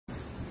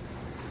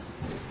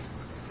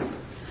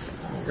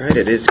Right,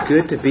 it is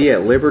good to be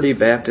at Liberty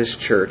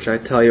Baptist Church. I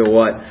tell you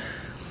what,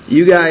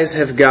 you guys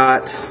have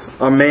got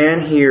a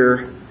man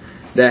here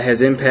that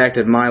has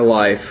impacted my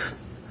life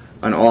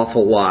an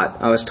awful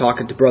lot. I was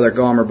talking to Brother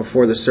Gomer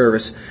before the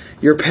service.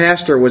 Your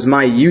pastor was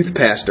my youth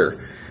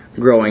pastor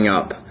growing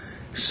up.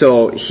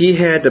 So he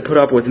had to put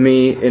up with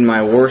me in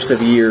my worst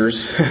of years.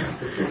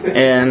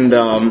 And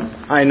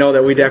I know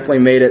that we definitely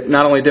made it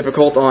not only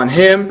difficult on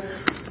him,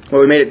 but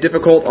we made it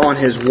difficult on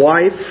his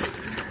wife.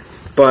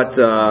 But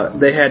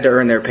they had to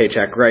earn their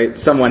paycheck, right?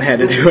 Someone had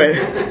to do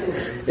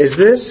it. Is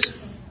this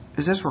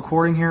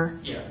recording here?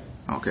 Yeah.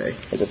 Okay.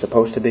 Is it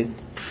supposed to be?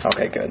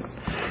 Okay, good.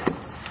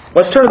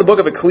 Let's turn to the book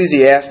of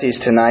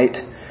Ecclesiastes tonight.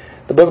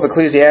 The book of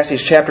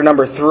Ecclesiastes, chapter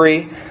number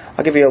 3.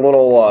 I'll give you a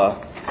little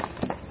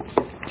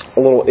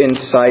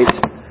insight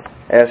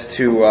as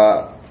to...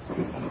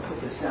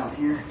 put this down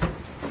here.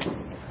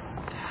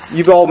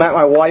 You've all met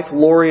my wife,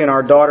 Lori, and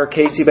our daughter,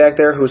 Casey, back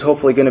there, who's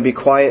hopefully going to be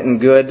quiet and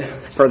good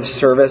for the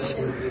service.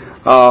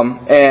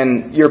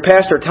 And your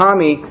pastor,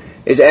 Tommy,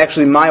 is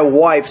actually my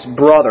wife's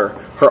brother,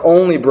 her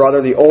only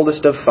brother, the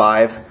oldest of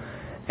 5.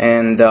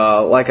 And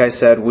like I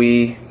said,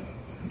 we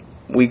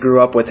grew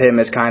up with him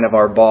as kind of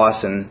our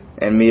boss, and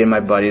me and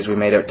my buddies, we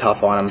made it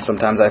tough on him.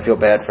 Sometimes I feel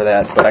bad for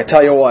that. But I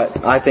tell you what,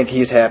 I think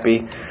he's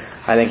happy.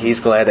 I think he's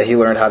glad that he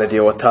learned how to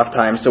deal with tough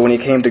times. So when he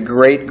came to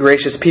great,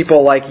 gracious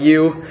people like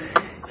you,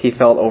 he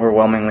felt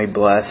overwhelmingly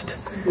blessed.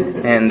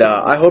 And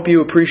I hope you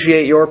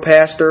appreciate your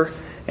pastor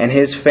and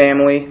his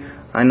family.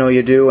 I know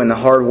you do, and the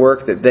hard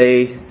work that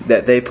they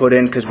put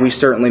in, because we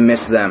certainly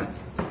miss them.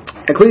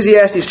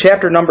 Ecclesiastes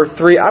chapter number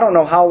 3. I don't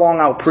know how long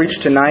I'll preach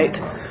tonight,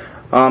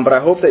 but I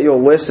hope that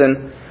you'll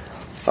listen,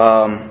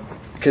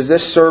 because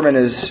this sermon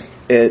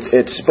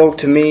it spoke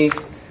to me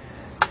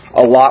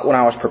a lot when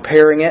I was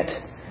preparing it,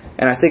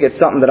 and I think it's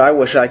something that I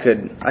wish I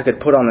could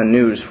put on the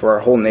news for our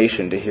whole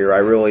nation to hear. I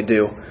really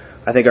do.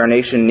 I think our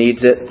nation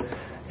needs it,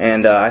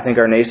 and I think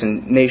our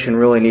nation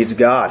really needs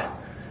God,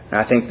 and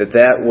I think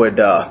that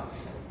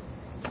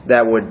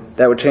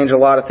would change a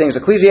lot of things.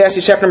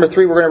 Ecclesiastes chapter number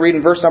 3, we're going to read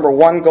in verse number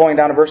 1 going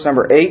down to verse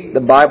number 8.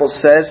 The Bible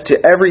says, "To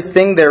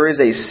everything there is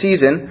a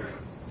season,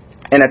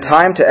 and a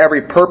time to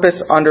every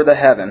purpose under the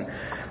heaven.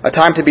 A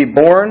time to be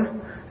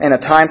born, and a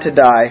time to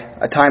die.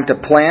 A time to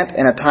plant,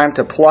 and a time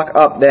to pluck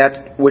up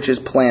that which is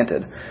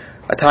planted.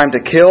 A time to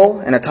kill,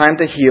 and a time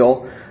to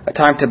heal. A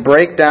time to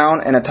break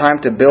down, and a time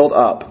to build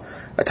up.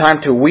 A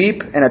time to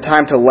weep, and a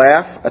time to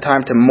laugh. A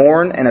time to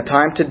mourn, and a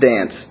time to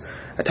dance.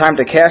 A time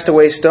to cast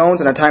away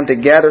stones, and a time to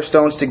gather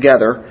stones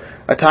together.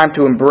 A time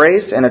to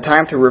embrace, and a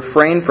time to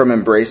refrain from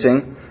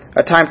embracing.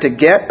 A time to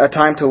get, a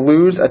time to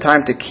lose, a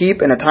time to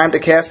keep, and a time to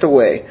cast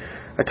away.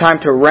 A time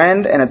to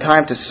rend, and a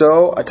time to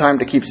sow. A time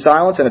to keep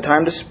silence, and a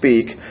time to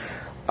speak.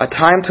 A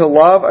time to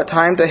love, a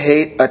time to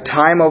hate. A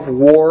time of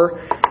war,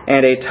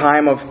 and a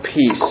time of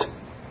peace."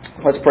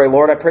 Let's pray.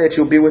 Lord, I pray that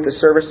you'll be with the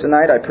service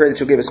tonight. I pray that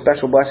you'll give a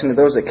special blessing to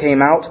those that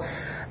came out.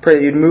 Pray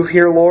that you'd move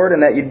here, Lord,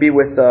 and that you'd be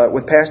with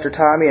Pastor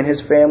Tommy and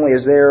his family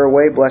as they are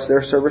away. Bless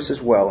their service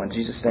as well. In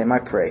Jesus' name I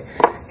pray.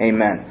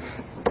 Amen.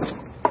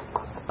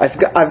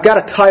 I've got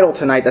a title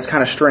tonight that's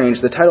kind of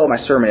strange. The title of my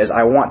sermon is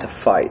 "I Want to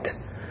Fight."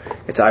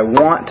 It's "I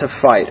Want to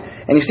Fight."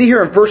 And you see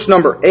here in verse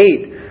number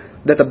 8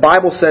 that the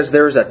Bible says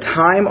there is a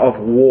time of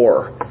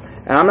war.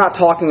 And I'm not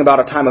talking about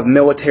a time of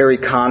military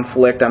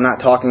conflict. I'm not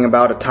talking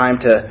about a time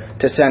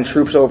to send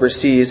troops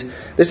overseas.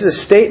 This is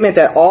a statement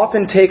that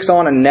often takes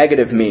on a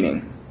negative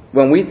meaning.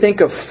 When we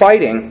think of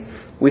fighting,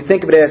 we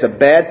think of it as a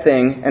bad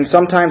thing, and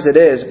sometimes it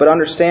is, but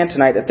understand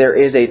tonight that there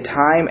is a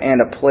time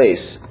and a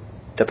place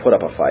to put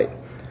up a fight.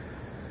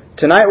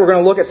 Tonight we're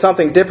going to look at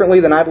something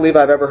differently than I believe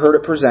I've ever heard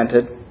it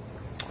presented.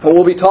 What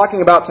we'll be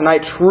talking about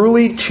tonight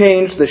truly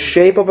changed the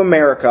shape of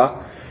America.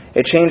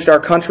 It changed our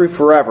country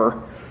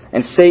forever,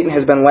 and Satan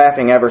has been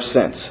laughing ever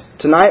since.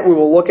 Tonight we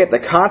will look at the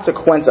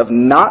consequence of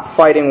not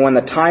fighting when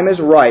the time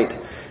is right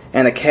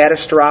and the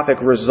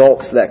catastrophic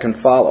results that can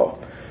follow.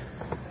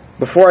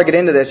 Before I get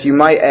into this, you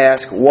might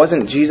ask,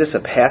 wasn't Jesus a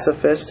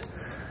pacifist?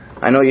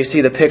 I know you see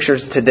the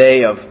pictures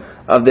today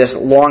of this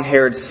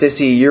long-haired,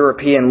 sissy,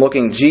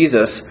 European-looking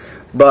Jesus,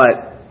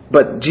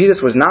 but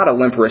Jesus was not a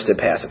limp-wristed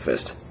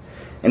pacifist.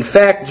 In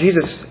fact,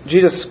 Jesus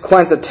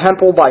cleansed the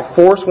temple by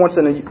force once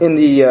in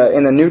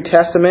the New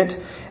Testament,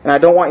 and I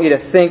don't want you to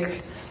think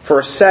for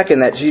a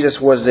second that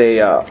Jesus was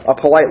a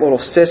polite little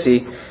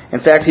sissy. In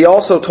fact, he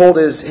also told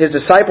his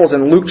disciples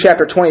in Luke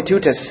chapter 22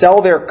 to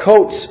sell their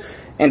coats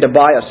and to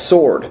buy a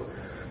sword.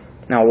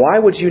 Now, why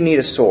would you need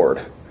a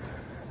sword?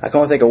 I can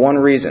only think of one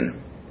reason.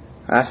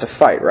 That's to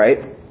fight,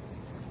 right?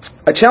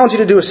 I challenge you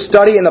to do a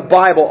study in the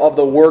Bible of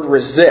the word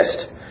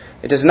resist.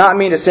 It does not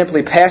mean to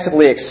simply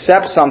passively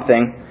accept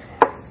something,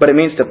 but it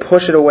means to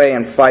push it away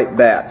and fight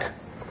back.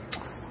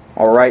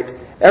 All right?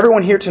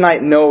 Everyone here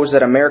tonight knows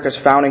that America's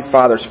founding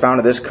fathers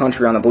founded this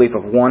country on the belief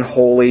of one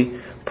holy,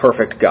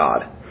 perfect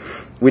God.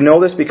 We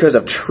know this because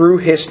of true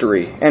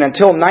history. And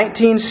until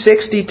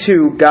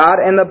 1962, God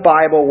and the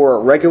Bible were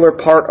a regular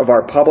part of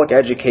our public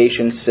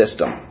education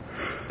system.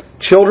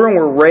 Children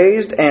were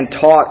raised and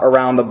taught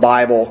around the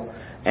Bible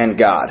and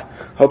God.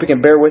 Hope you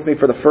can bear with me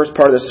for the first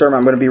part of the sermon.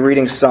 I'm going to be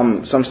reading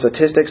some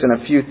statistics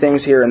and a few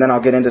things here, and then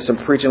I'll get into some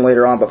preaching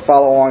later on, but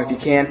follow along if you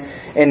can.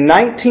 In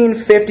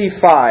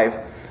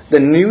 1955, the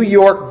New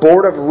York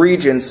Board of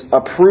Regents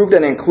approved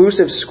an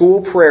inclusive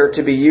school prayer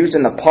to be used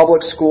in the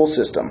public school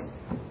system.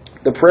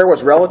 The prayer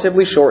was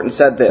relatively short and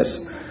said this: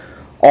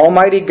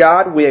 Almighty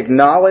God, we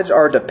acknowledge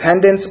our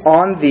dependence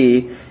on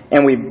Thee,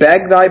 and we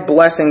beg Thy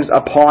blessings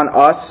upon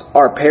us,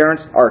 our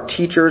parents, our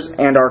teachers,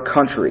 and our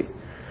country.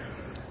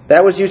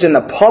 That was used in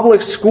the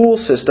public school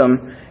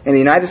system in the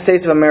United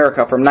States of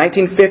America from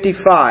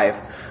 1955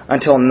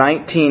 until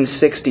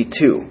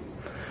 1962.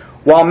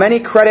 While many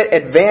credit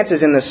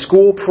advances in the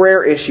school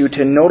prayer issue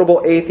to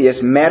notable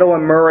atheist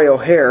Madalyn Murray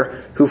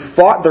O'Hair, who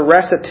fought the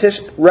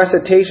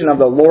recitation of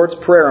the Lord's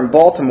Prayer in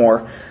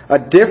Baltimore, a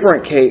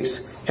different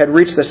case had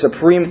reached the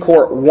Supreme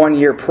Court 1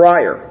 year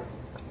prior.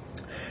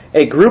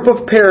 A group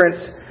of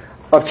parents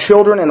of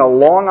children in the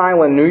Long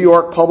Island, New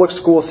York public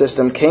school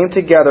system came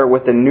together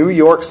with the New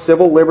York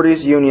Civil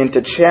Liberties Union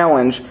to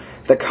challenge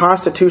the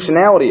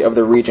constitutionality of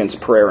the Regents'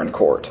 prayer in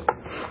court.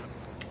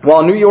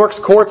 While New York's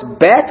courts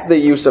backed the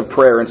use of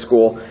prayer in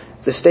school,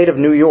 the state of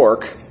New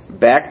York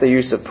backed the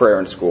use of prayer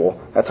in school.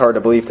 That's hard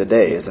to believe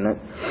today, isn't it?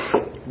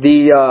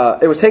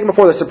 It was taken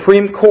before the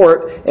Supreme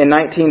Court in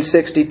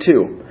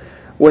 1962.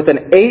 With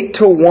an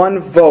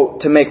 8-1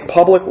 vote to make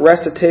public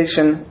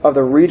recitation of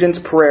the Regents'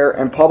 Prayer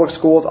in public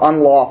schools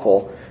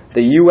unlawful,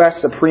 the U.S.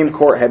 Supreme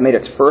Court had made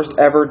its first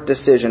ever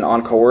decision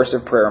on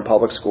coercive prayer in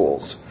public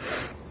schools.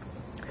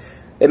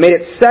 It made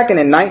its second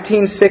in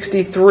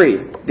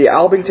 1963. The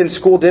Albington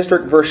School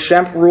District v.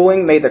 Schempp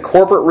ruling made the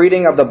corporate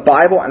reading of the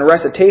Bible and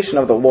recitation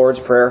of the Lord's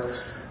Prayer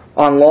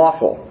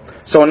unlawful.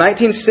 So in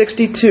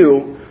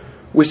 1962,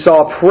 we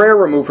saw prayer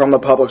removed from the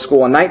public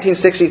school. In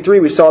 1963,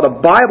 we saw the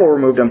Bible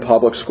removed in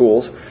public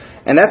schools.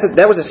 And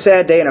that was a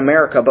sad day in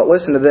America, but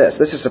listen to this.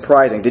 This is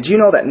surprising. Did you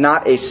know that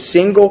not a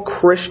single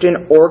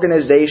Christian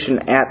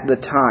organization at the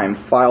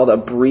time filed a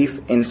brief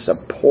in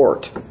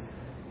support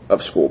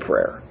of school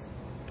prayer?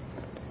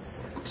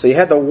 So you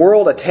had the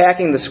world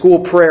attacking the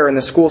school prayer in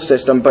the school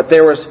system, but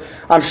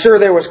I'm sure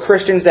there was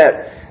Christians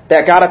that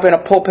got up in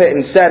a pulpit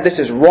and said, this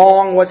is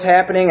wrong, what's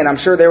happening. And I'm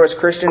sure there was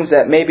Christians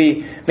that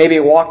maybe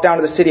walked down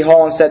to the city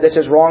hall and said, this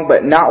is wrong,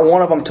 but not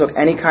one of them took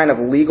any kind of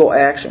legal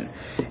action.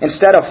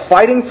 Instead of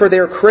fighting for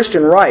their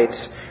Christian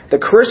rights, the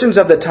Christians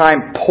of the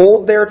time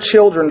pulled their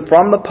children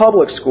from the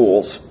public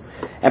schools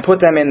and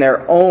put them in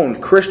their own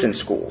Christian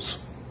schools.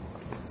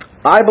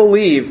 I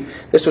believe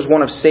this was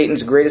one of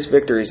Satan's greatest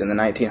victories in the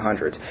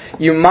 1900s.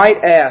 You might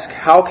ask,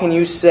 how can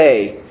you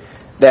say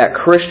that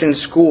Christian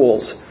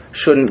schools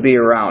shouldn't be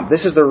around?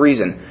 This is the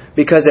reason.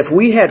 Because if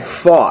we had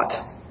fought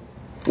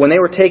when they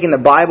were taking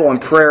the Bible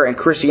and prayer and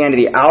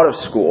Christianity out of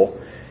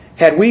school,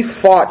 had we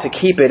fought to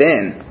keep it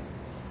in,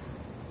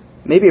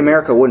 maybe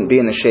America wouldn't be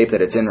in the shape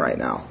that it's in right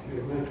now.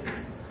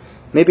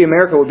 Maybe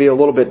America would be a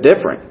little bit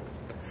different.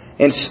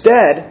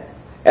 Instead,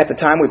 at the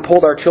time we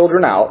pulled our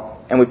children out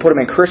and we put them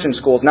in Christian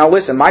schools. Now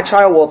listen, my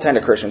child will attend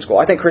a Christian school.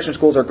 I think Christian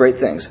schools are great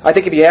things. I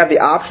think if you have the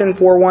option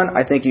for one,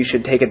 I think you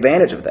should take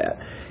advantage of that.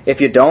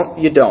 If you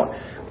don't, you don't.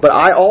 But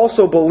I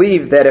also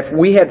believe that if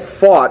we had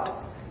fought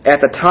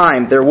at the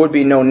time, there would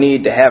be no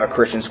need to have a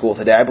Christian school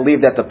today. I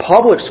believe that the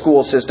public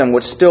school system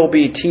would still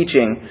be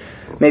teaching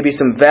maybe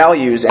some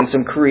values and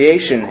some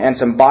creation and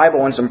some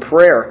Bible and some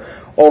prayer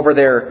over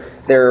their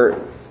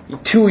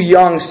too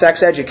young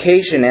sex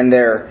education and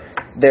their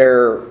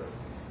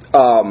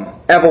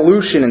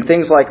evolution and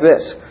things like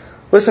this.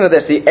 Listen to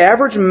this. The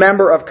average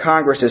member of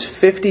Congress is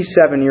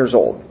 57 years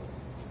old.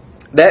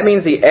 That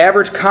means the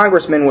average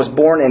congressman was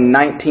born in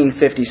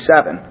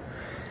 1957.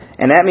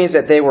 And that means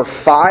that they were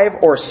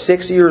 5 or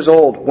 6 years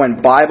old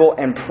when Bible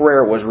and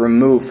prayer was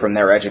removed from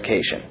their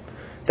education.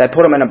 That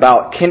put them in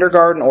about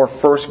kindergarten or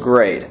first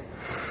grade.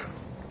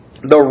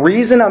 The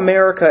reason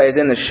America is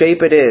in the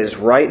shape it is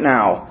right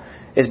now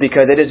is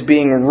because it is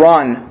being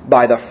run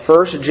by the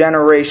first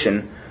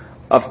generation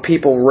of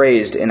people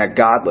raised in a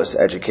godless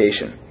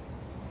education.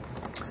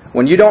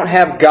 When you don't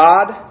have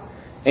God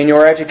in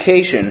your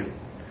education,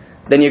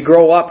 then you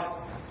grow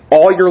up,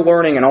 all your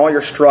learning and all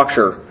your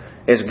structure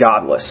is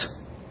godless.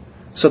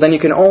 So then you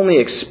can only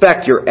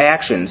expect your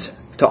actions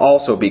to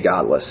also be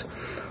godless.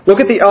 Look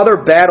at the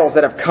other battles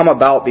that have come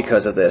about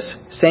because of this.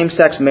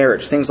 Same-sex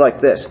marriage, things like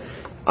this.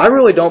 I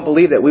really don't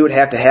believe that we would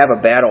have to have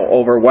a battle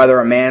over whether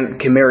a man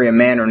can marry a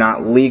man or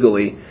not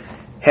legally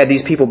had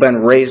these people been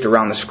raised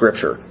around the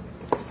Scripture.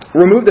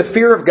 Remove the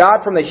fear of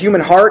God from the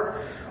human heart.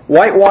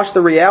 Whitewash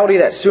the reality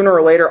that sooner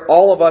or later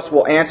all of us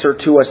will answer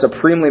to a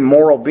supremely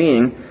moral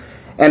being,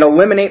 and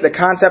eliminate the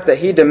concept that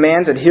He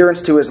demands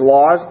adherence to His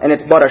laws, and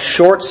it's but a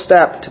short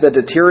step to the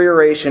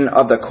deterioration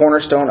of the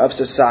cornerstone of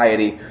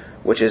society,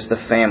 which is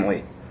the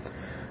family.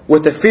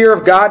 With the fear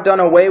of God done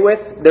away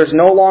with, there's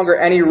no longer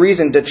any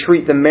reason to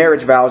treat the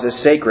marriage vows as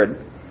sacred,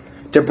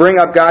 to bring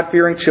up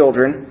God-fearing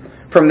children.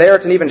 From there,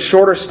 it's an even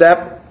shorter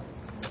step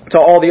to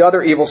all the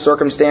other evil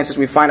circumstances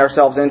we find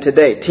ourselves in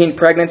today. Teen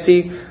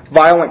pregnancy,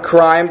 violent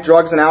crime,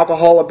 drugs and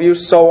alcohol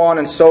abuse, so on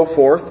and so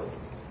forth.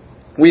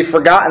 We've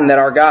forgotten that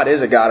our God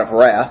is a God of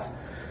wrath.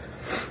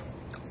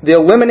 The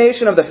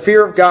elimination of the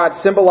fear of God,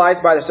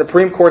 symbolized by the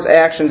Supreme Court's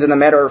actions in the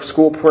matter of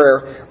school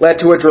prayer, led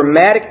to a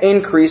dramatic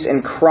increase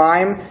in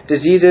crime,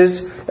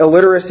 diseases,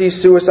 illiteracy,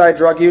 suicide,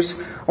 drug use.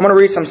 I'm going to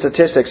read some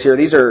statistics here.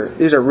 These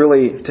are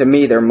really, to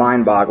me, they're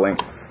mind-boggling.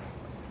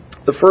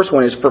 The first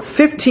one is, for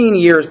 15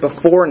 years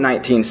before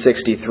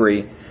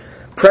 1963,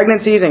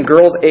 pregnancies in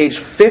girls aged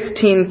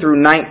 15 through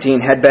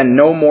 19 had been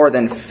no more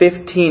than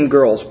 15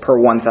 girls per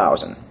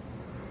 1,000.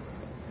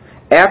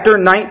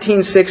 After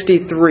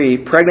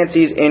 1963,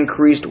 pregnancies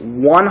increased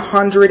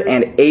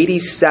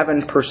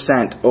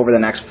 187% over the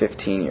next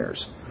 15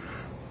 years.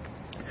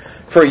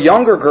 For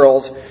younger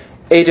girls,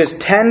 ages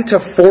 10 to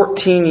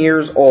 14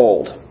 years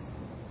old,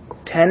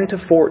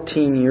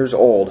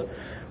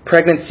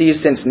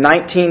 pregnancies since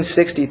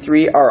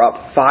 1963 are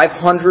up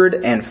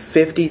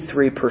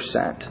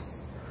 553%.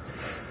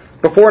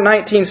 Before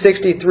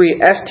 1963,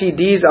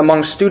 STDs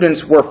among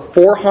students were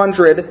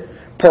 400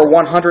 per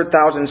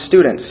 100,000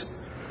 students.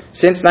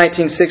 Since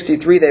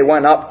 1963, they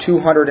went up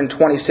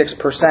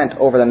 226%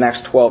 over the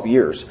next 12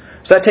 years.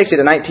 So that takes you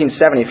to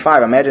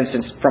 1975. Imagine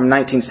from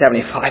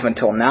 1975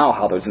 until now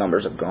how those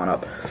numbers have gone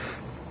up.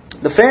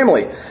 The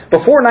family.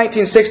 Before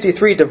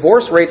 1963,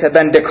 divorce rates had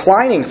been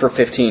declining for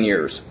 15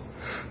 years.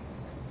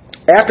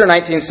 After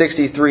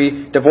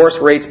 1963, divorce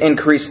rates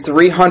increased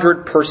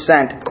 300%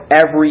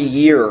 every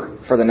year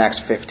for the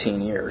next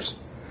 15 years.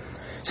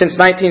 Since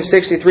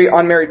 1963,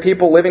 unmarried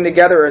people living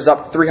together is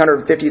up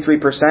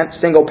 353%.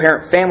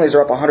 Single-parent families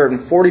are up 140%.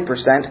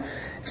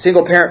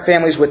 Single-parent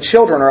families with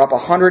children are up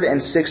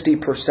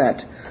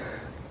 160%.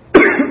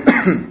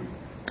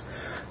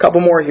 A couple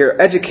more here.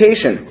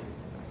 Education.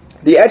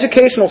 The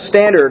educational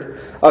standard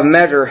of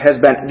measure has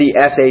been the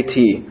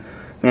SAT.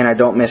 Man, I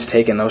don't miss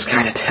taking those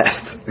kind of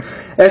tests.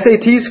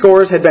 SAT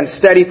scores had been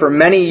steady for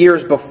many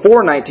years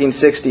before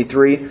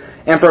 1963,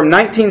 and from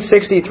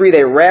 1963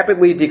 they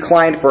rapidly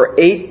declined for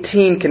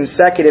 18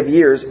 consecutive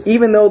years,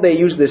 even though they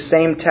used the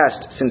same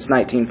test since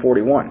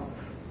 1941.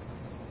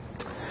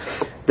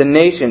 The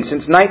nation.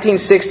 Since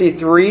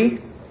 1963,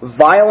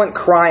 violent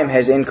crime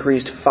has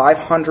increased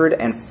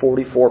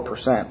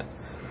 544%.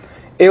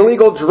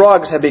 Illegal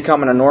drugs have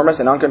become an enormous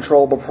and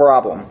uncontrollable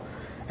problem,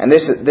 and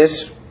this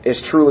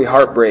is truly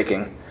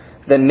heartbreaking.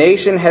 The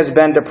nation has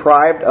been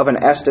deprived of an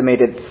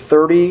estimated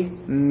 30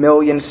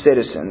 million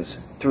citizens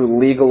through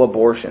legal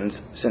abortions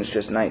since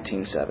just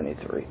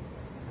 1973.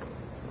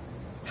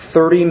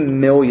 30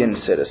 million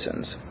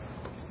citizens.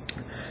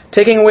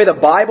 Taking away the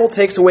Bible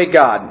takes away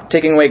God.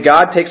 Taking away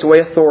God takes away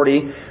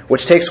authority,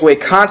 which takes away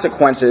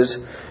consequences,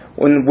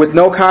 with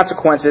no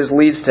consequences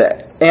leads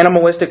to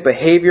animalistic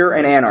behavior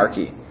and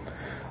anarchy.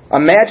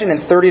 Imagine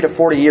in 30 to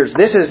 40 years,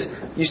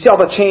 you see all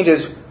the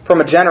changes from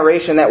a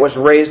generation that was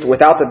raised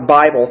without the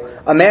Bible.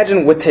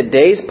 Imagine with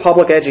today's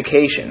public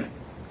education,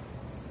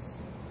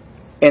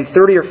 in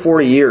 30 or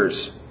 40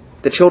 years,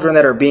 the children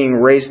that are being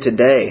raised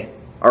today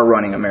are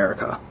running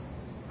America.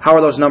 How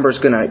are those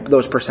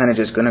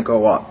percentages going to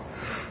go up?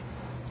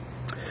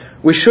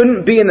 We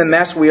shouldn't be in the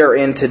mess we are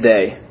in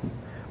today.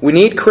 We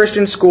need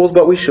Christian schools,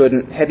 but we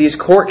shouldn't. Had these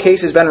court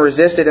cases been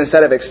resisted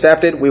instead of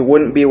accepted, we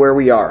wouldn't be where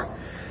we are.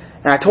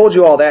 And I told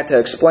you all that to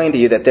explain to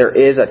you that there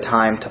is a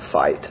time to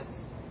fight.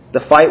 The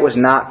fight was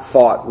not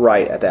fought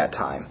right at that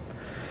time.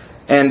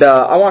 And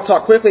I want to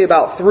talk quickly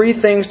about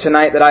 3 things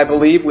tonight that I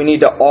believe we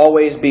need to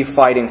always be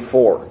fighting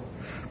for.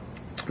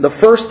 The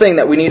first thing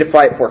that we need to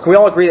fight for. Can we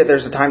all agree that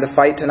there's a time to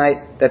fight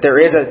tonight? That there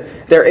is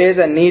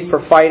a need for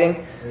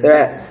fighting?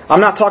 I'm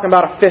not talking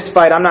about a fist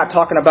fight. I'm not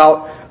talking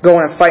about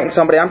going and fighting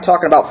somebody. I'm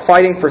talking about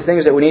fighting for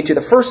things that we need to.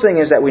 The first thing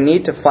is that we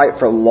need to fight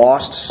for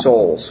lost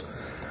souls.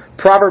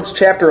 Proverbs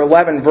chapter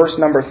 11, verse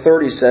number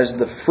 30 says,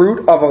 "The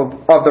fruit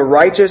of the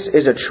righteous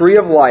is a tree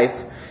of life,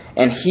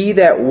 and he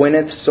that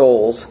winneth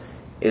souls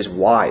is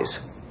wise."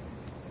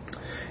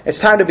 It's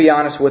time to be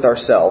honest with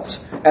ourselves.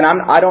 And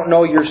I don't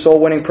know your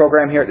soul-winning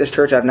program here at this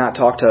church. I've not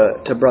talked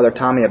to Brother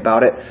Tommy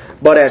about it.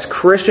 But as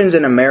Christians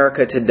in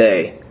America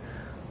today,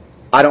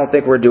 I don't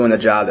think we're doing the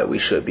job that we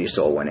should be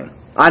soul-winning.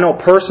 I know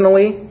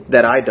personally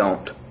that I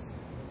don't.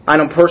 I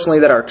know personally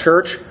that our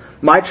church,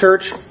 my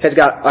church, has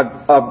got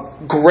a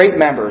great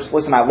members.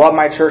 Listen, I love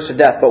my church to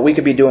death, but we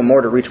could be doing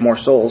more to reach more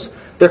souls.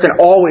 There can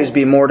always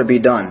be more to be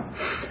done.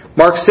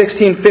 Mark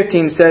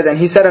 16:15 says, "And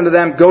he said unto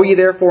them, Go ye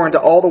therefore into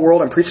all the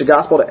world and preach the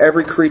gospel to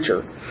every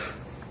creature."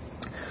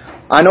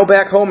 I know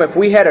back home, if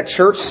we had a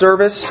church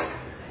service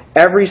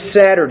every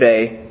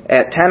Saturday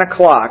at 10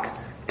 o'clock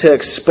to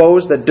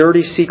expose the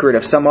dirty secret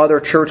of some other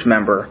church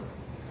member,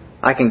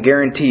 I can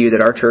guarantee you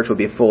that our church would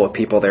be full of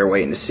people there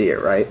waiting to see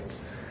it, right?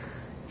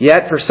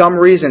 Yet, for some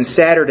reason,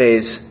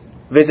 Saturday's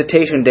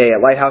visitation day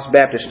at Lighthouse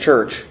Baptist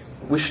Church,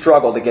 we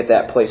struggle to get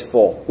that place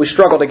full. We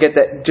struggle to get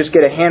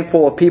a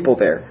handful of people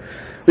there.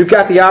 We've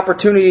got the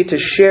opportunity to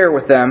share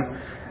with them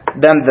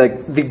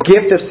the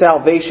gift of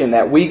salvation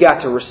that we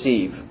got to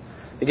receive.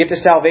 The gift of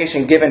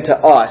salvation given to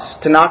us,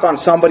 to knock on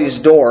somebody's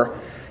door,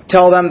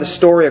 tell them the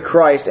story of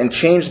Christ, and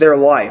change their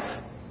life.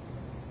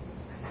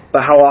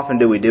 But how often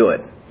do we do it?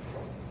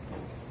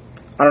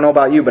 I don't know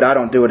about you, but I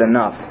don't do it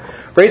enough.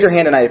 Raise your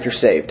hand tonight if you're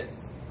saved.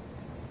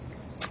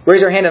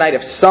 Raise your hand tonight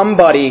if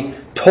somebody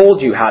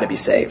told you how to be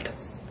saved.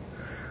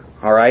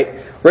 All right?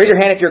 Raise your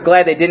hand if you're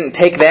glad they didn't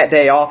take that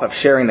day off of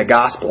sharing the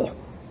gospel.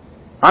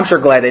 I'm sure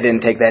glad they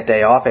didn't take that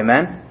day off,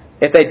 amen?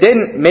 If they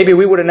didn't, maybe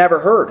we would have never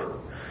heard.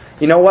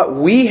 You know what?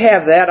 We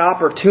have that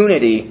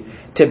opportunity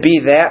to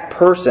be that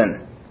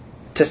person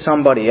to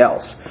somebody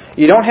else.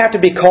 You don't have to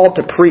be called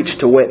to preach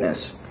to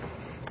witness.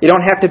 You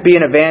don't have to be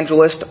an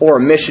evangelist or a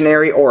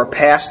missionary or a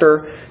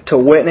pastor to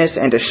witness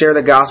and to share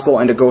the gospel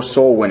and to go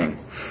soul winning.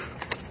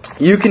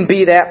 You can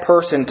be that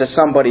person to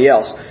somebody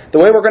else. The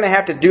way we're going to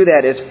have to do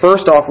that is,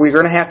 first off, we're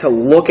going to have to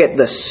look at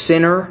the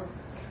sinner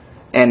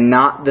and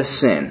not the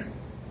sin.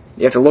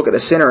 You have to look at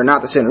the sinner and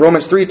not the sin.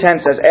 Romans 3:10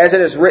 says, "As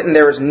it is written,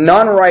 there is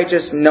none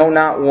righteous, no,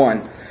 not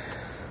one."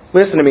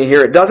 Listen to me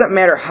here. It doesn't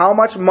matter how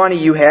much money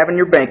you have in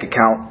your bank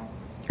account.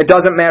 It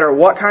doesn't matter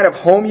what kind of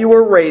home you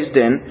were raised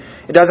in.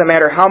 It doesn't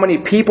matter how many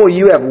people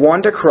you have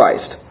won to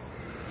Christ.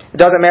 It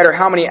doesn't matter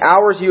how many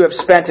hours you have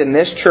spent in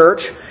this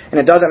church. And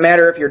it doesn't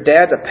matter if your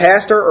dad's a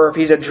pastor or if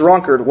he's a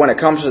drunkard when it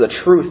comes to the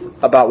truth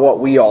about what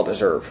we all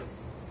deserve.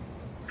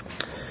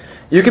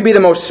 You could be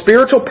the most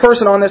spiritual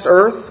person on this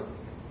earth,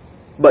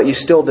 but you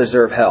still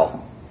deserve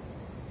hell.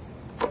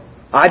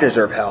 I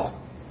deserve hell.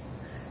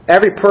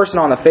 Every person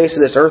on the face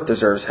of this earth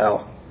deserves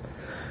hell.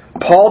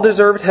 Paul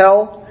deserved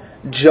hell.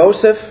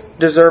 Joseph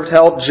deserved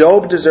hell.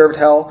 Job deserved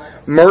hell.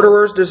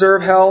 Murderers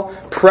deserve hell.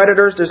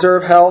 Predators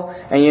deserve hell.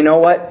 And you know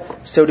what?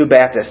 So do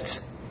Baptists.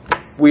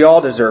 We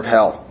all deserve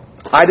hell.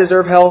 I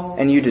deserve hell,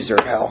 and you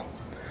deserve hell.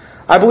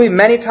 I believe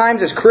many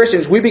times as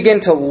Christians, we begin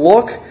to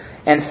look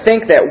and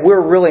think that we're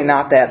really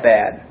not that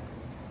bad.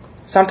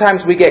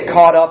 Sometimes we get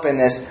caught up in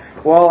this,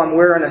 well, I'm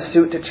wearing a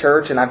suit to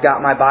church, and I've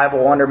got my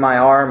Bible under my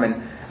arm,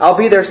 and I'll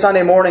be there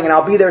Sunday morning, and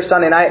I'll be there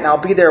Sunday night, and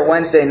I'll be there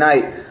Wednesday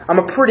night. I'm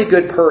a pretty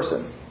good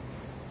person.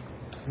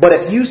 But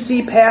if you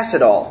see past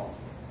it all,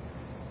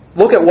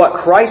 look at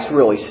what Christ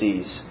really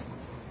sees.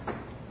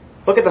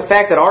 Look at the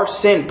fact that our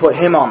sin put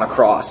Him on the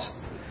cross.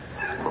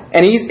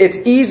 And it's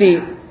easy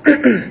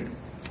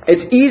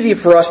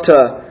for us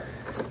to,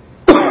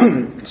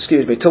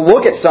 to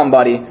look at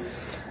somebody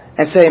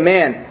and say,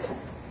 man,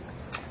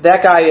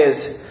 that guy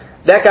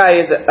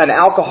is an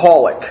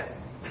alcoholic.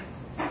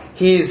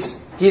 He's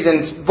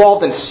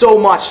involved in so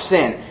much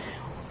sin.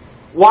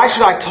 Why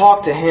should I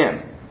talk to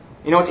him?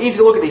 You know, it's easy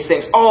to look at these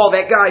things. Oh,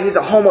 that guy, he's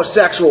a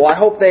homosexual. I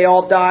hope they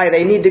all die.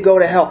 They need to go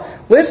to hell.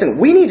 Listen,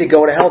 we need to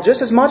go to hell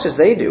just as much as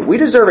they do. We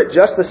deserve it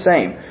just the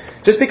same.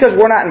 Just because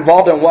we're not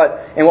involved in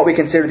what we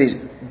consider these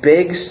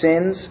big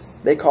sins,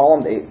 they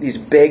call them, these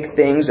big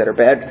things that are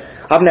bad.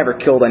 I've never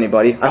killed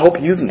anybody. I hope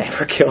you've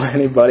never killed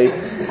anybody.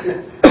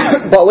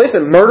 But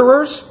listen,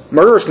 murderers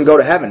can go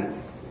to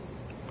heaven.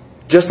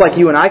 Just like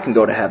you and I can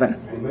go to heaven.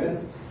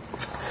 Amen.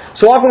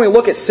 So often we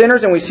look at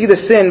sinners and we see the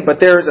sin, but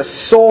there is a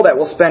soul that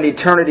will spend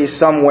eternity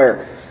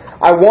somewhere.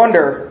 I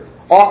wonder,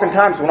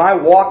 oftentimes when I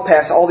walk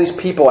past all these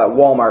people at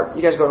Walmart.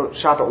 You guys go to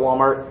shop at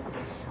Walmart?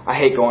 I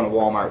hate going to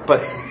Walmart, but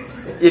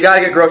you got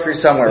to get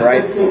groceries somewhere,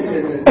 right?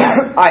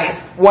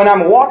 When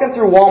I'm walking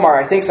through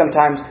Walmart, I think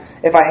sometimes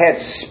if I had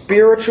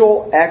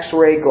spiritual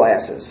X-ray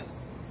glasses,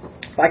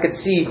 I could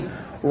see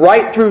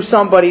right through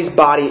somebody's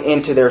body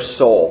into their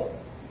soul.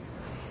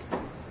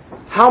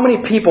 How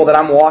many people that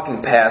I'm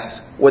walking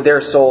past would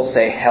their souls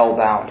say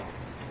hell-bound?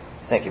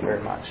 Thank you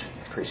very much.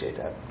 Appreciate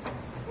that.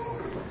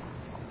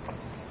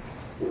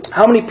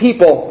 How many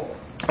people,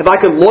 if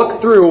I could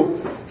look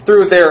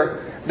through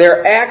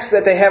their acts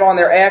that they have on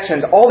their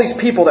actions, all these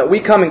people that we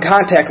come in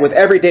contact with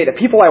every day, the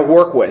people I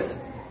work with,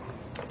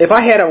 if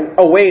I had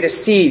a way to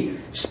see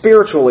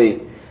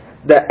spiritually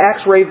the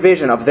X-ray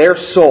vision of their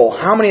soul,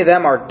 how many of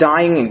them are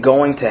dying and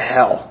going to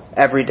hell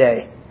every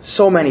day?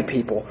 So many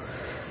people.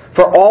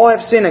 For all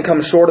have sinned and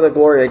come short of the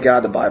glory of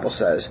God, the Bible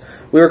says.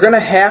 We're going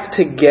to have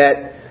to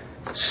get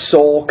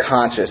soul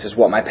conscious, is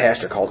what my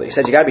pastor calls it. He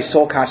says you got to be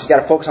soul conscious, you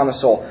got to focus on the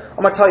soul.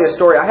 I'm going to tell you a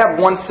story. I have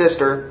one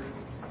sister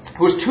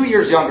who's 2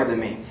 years younger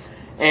than me.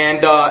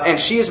 And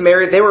she is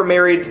married. They were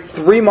married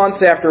 3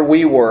 months after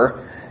we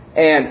were.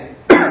 And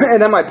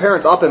then my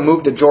parents up and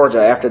moved to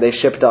Georgia after they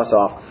shipped us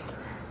off.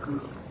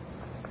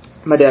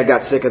 My dad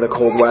got sick of the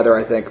cold weather,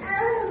 I think.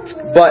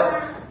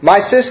 But my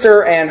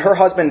sister and her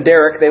husband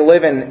Derek, they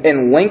live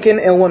in Lincoln,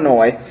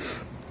 Illinois.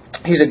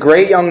 He's a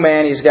great young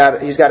man. He's got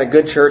a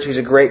good church. He's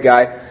a great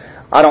guy.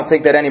 I don't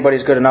think that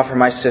anybody's good enough for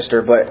my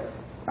sister, but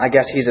I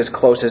guess he's as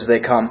close as they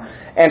come.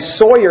 And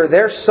Sawyer,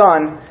 their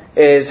son,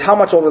 is how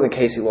much older than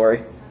Casey,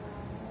 Lori?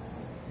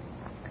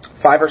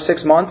 5 or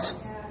 6 months?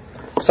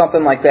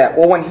 Something like that.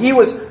 Well, when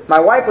my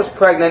wife was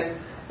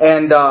pregnant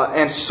and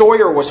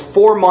Sawyer was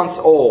 4 months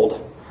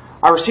old,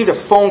 I received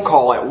a phone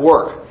call at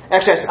work.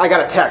 Actually, I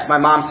got a text. My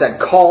mom said,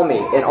 "Call me,"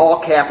 in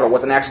all capital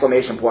with an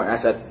exclamation point. And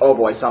I said, "Oh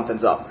boy,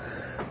 something's up."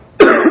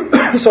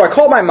 So I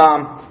called my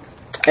mom,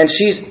 and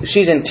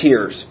she's in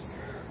tears.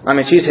 I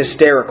mean, she's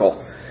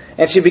hysterical.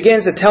 And she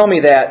begins to tell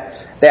me that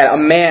a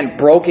man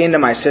broke into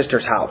my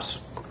sister's house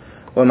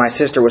when my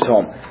sister was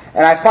home.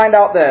 And I find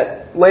out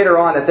that later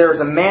on that there was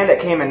a man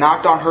that came and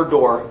knocked on her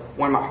door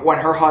when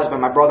her husband,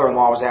 my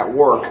brother-in-law, was at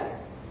work.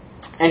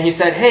 And he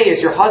said, "Hey,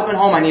 is your husband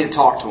home? I need to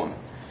talk to him."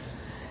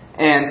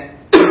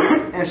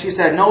 And she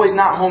said, "No, he's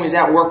not home. He's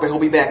at work, but he'll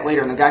be back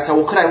later." And the guy said,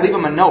 "Well, could I leave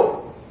him a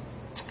note?"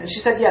 And she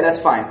said, "Yeah, that's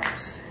fine."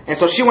 And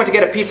so she went to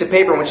get a piece of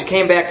paper, and when she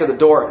came back to the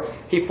door,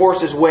 he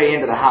forced his way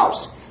into the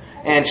house.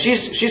 And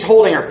she's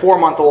holding her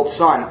 4-month-old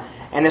son,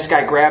 and this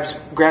guy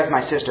grabs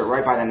my sister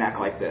right by the neck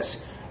like this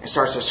and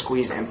starts to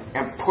squeeze him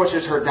and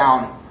pushes her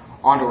down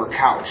onto her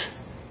couch.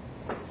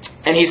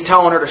 And he's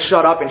telling her to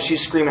shut up, and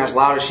she's screaming as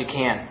loud as she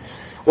can.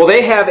 Well,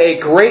 they have a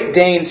Great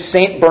Dane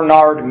St.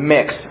 Bernard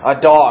mix, a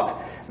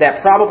dog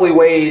that probably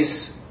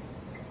weighs,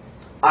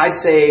 I'd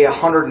say,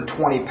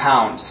 120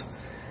 pounds,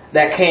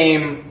 that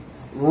came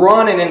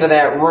running into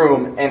that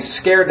room and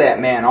scared that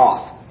man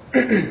off.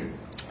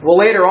 Well,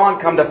 later on,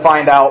 come to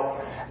find out,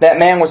 that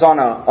man was on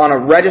a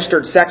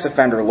registered sex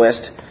offender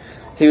list.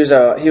 He was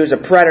a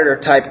predator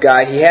type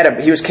guy.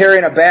 He was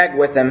carrying a bag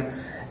with him,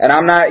 and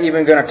I'm not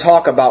even going to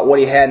talk about what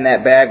he had in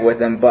that bag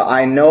with him, but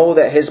I know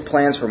that his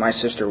plans for my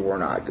sister were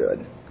not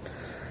good.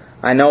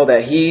 I know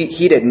that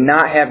he did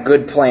not have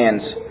good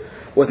plans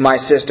with my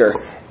sister.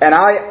 And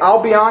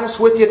I'll be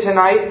honest with you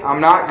tonight. I'm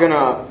not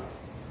gonna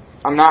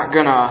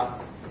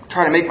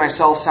try to make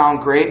myself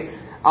sound great.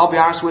 I'll be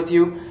honest with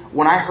you.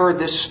 When I heard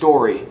this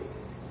story,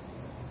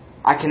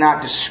 I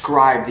cannot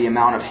describe the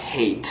amount of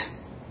hate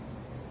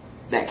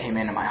that came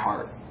into my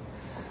heart.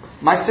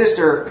 My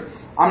sister,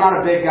 I'm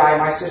not a big guy.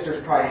 My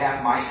sister's probably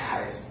half my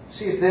size.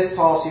 She's this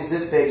tall. She's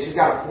this big. She's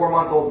got a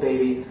 4-month-old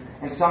baby.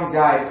 And some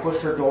guy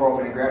pushed her door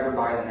open and grabbed her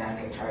by the neck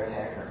and tried to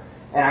attack her.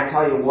 And I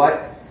tell you what,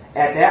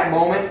 at that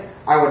moment,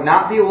 I would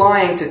not be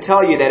lying to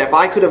tell you that if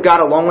I could have got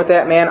along with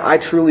that man, I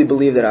truly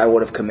believe that I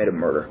would have committed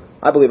murder.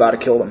 I believe I'd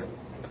have killed him.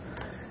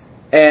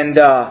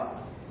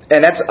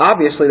 And that's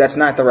obviously that's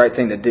not the right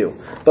thing to do.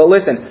 But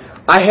listen,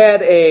 I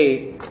had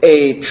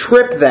a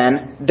trip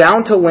then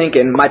down to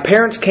Lincoln. My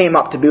parents came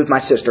up to be with my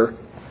sister,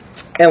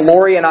 and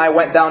Lori and I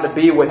went down to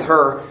be with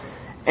her.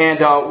 And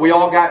we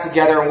all got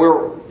together,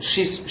 and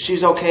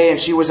she's okay, and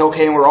she was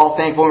okay, and we were all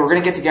thankful. And we were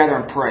going to get together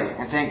and pray,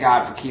 and thank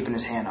God for keeping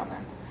His hand on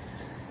them.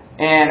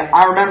 And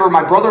I remember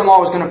my brother-in-law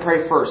was going to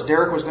pray first.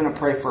 Derek was going to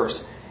pray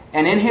first.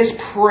 And in his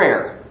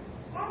prayer,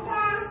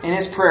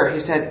 he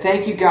said,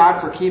 "Thank you,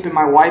 God, for keeping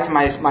my wife and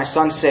my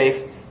son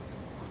safe.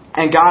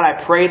 And God,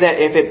 I pray that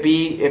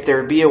if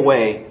there be a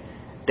way,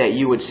 that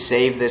you would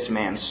save this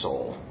man's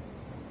soul."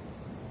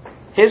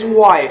 His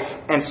wife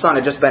and son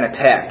had just been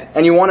attacked.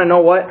 And you want to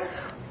know what?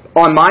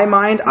 On my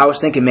mind, I was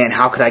thinking, man,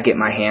 how could I get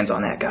my hands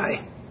on that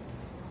guy?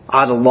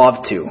 I'd have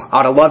loved to.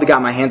 I'd have loved to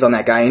got my hands on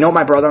that guy. You know what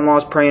my brother-in-law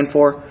is praying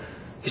for?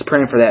 He's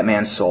praying for that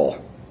man's soul.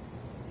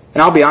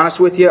 And I'll be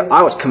honest with you,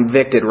 I was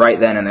convicted right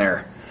then and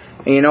there.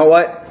 And you know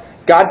what?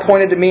 God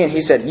pointed to me and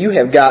He said, "You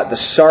have got the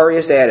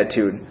sorriest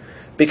attitude.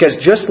 Because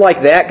just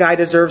like that guy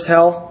deserves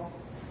hell,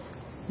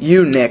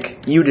 you,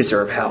 Nick, you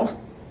deserve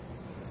hell."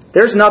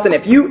 There's nothing.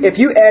 If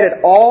you added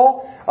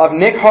all of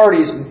Nick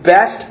Hardy's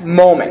best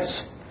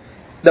moments,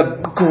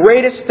 the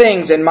greatest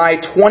things in my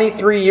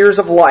 23 years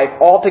of life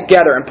all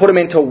together and put them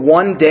into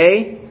one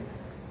day,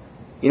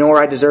 you know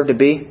where I deserve to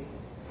be?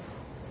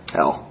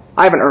 Hell.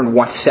 I haven't earned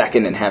 1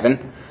 second in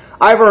heaven.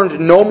 I've earned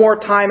no more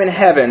time in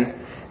heaven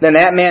than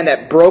that man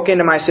that broke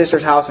into my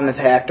sister's house and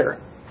attacked her.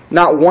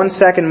 Not 1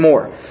 second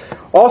more.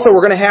 Also,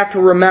 we're going to have to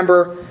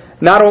remember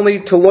not only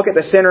to look at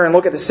the sinner and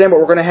look at the sin, but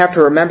we're going to have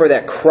to remember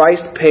that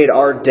Christ paid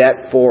our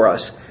debt for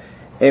us.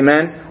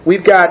 Amen?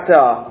 We've got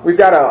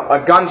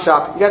a gun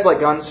shop. You guys like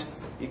guns?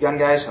 You gun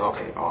guys?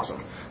 Okay,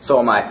 awesome. So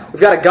am I.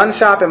 We've got a gun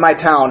shop in my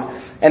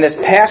town, and this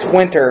past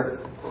winter,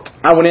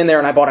 I went in there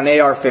and I bought an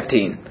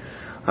AR-15.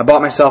 I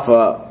bought myself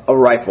a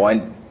rifle,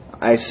 and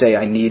I say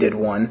I needed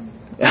one.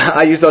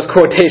 I use those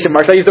quotation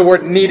marks. I use the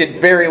word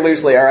needed very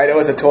loosely, all right? It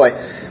was a toy.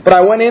 But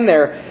I went in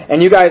there,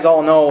 and you guys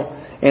all know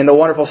in the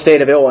wonderful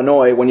state of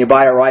Illinois, when you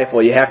buy a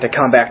rifle, you have to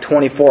come back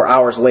 24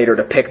 hours later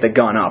to pick the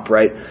gun up,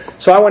 right?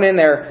 So I went in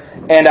there,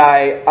 and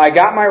I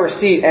got my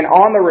receipt, and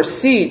on the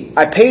receipt,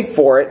 I paid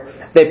for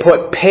it. They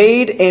put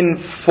paid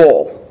in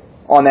full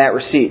on that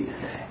receipt.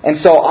 And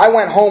so I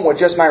went home with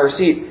just my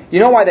receipt. You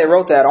know why they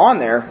wrote that on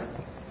there?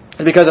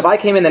 Because if I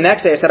came in the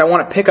next day and said, I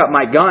want to pick up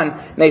my gun,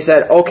 and they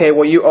said, okay,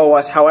 well, you owe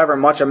us however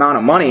much amount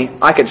of money,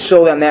 I could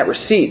show them that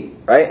receipt,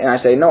 right? And I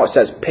say, no, it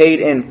says paid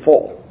in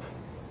full.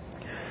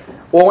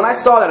 Well, when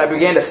I saw that, I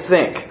began to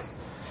think,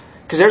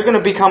 because there's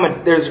going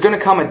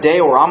to come a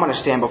day where I'm going to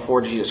stand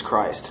before Jesus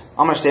Christ.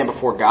 I'm going to stand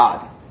before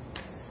God,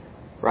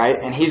 right?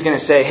 And He's going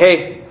to say,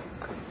 hey,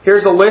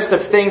 here's a list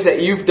of things that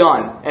you've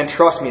done, and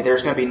trust me,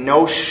 there's going to be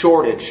no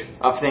shortage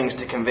of things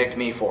to convict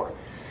me for.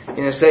 You're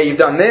going to say, you've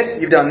done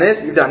this, you've done this,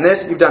 you've done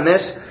this, you've done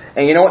this.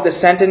 And you know what the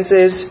sentence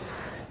is?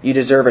 You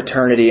deserve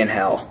eternity in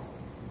hell.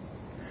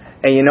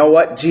 And you know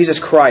what? Jesus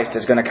Christ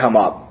is going to come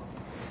up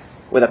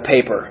with a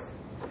paper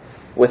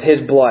with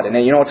His blood. And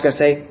then you know what it's going to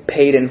say?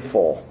 Paid in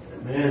full.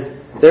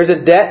 Amen. There's a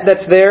debt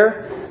that's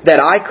there that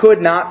I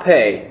could not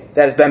pay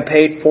that has been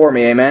paid for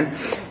me.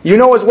 Amen. You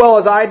know as well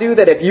as I do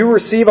that if you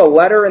receive a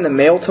letter in the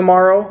mail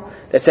tomorrow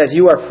that says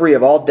you are free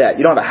of all debt,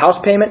 you don't have a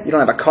house payment, you don't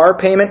have a car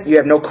payment, you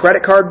have no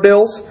credit card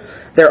bills,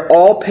 they're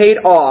all paid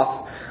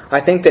off, I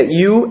think that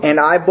you and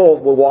I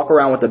both will walk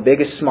around with the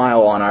biggest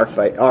smile on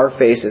our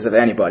faces of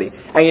anybody.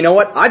 And you know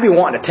what? I'd be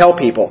wanting to tell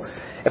people,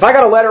 if I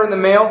got a letter in the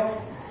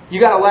mail,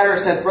 you got a letter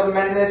that says, Brother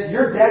Menendez,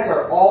 your debts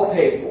are all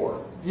paid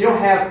for. You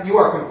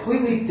are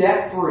completely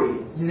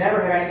debt-free. You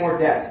never have any more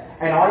debts.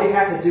 And all you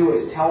have to do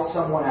is tell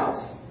someone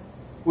else.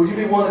 Would you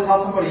be willing to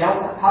tell somebody else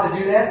how to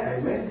do that?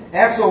 Amen.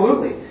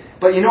 Absolutely.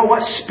 But you know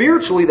what?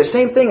 Spiritually, the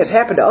same thing has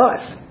happened to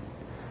us.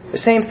 The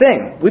same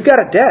thing. We've got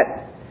a debt.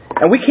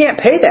 And we can't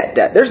pay that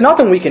debt. There's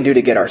nothing we can do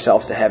to get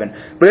ourselves to heaven.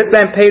 But it's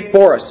been paid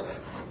for us.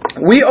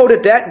 We owed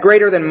a debt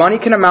greater than money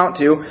can amount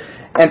to.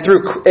 And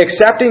through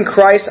accepting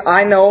Christ,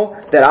 I know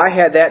that I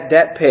had that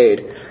debt paid.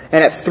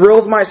 And it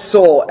thrills my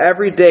soul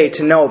every day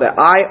to know that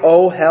I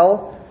owe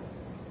hell,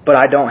 but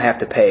I don't have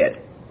to pay it.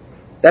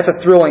 That's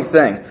a thrilling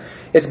thing.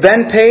 It's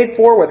been paid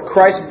for with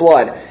Christ's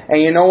blood.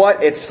 And you know what?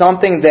 It's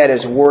something that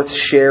is worth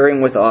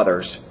sharing with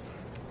others.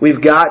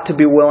 We've got to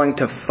be willing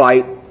to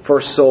fight for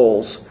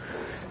souls.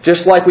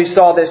 Just like we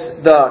saw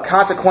the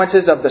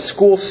consequences of the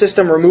school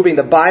system removing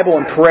the Bible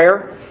and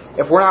prayer,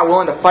 if we're not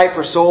willing to fight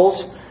for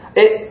souls,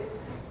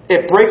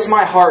 it breaks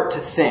my heart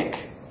to think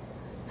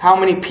how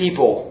many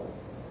people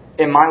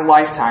in my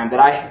lifetime that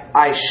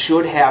I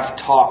should have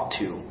talked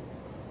to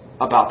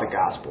about the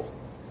gospel.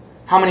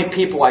 How many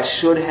people I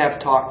should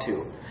have talked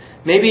to.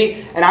 Maybe,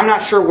 and I'm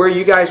not sure where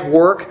you guys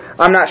work.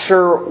 I'm not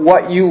sure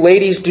what you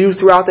ladies do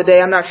throughout the day.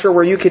 I'm not sure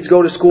where you kids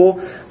go to school.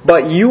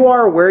 But you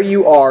are where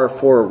you are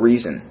for a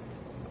reason.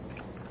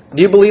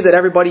 Do you believe that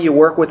everybody you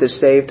work with is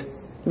saved? Do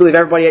you believe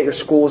everybody at your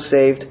school is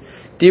saved?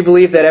 Do you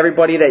believe that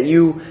everybody that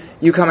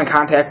you come in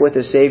contact with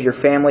is saved,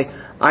 your family?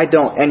 I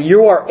don't. And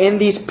you are in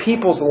these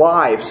people's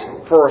lives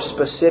for a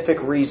specific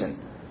reason.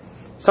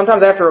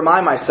 Sometimes I have to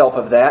remind myself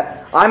of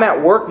that. I'm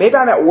at work. Maybe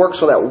I'm at work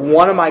so that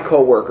one of my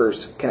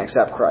coworkers can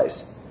accept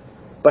Christ.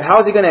 But how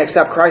is he going to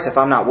accept Christ if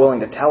I'm not willing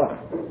to tell him?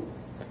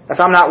 If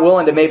I'm not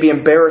willing to maybe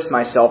embarrass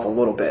myself a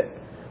little bit?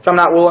 If I'm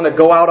not willing to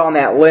go out on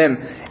that limb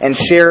and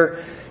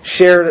share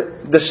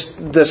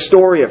the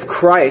story of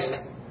Christ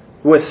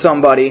with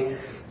somebody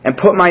and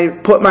put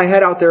my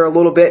head out there a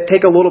little bit,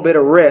 take a little bit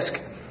of risk.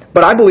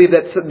 But I believe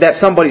that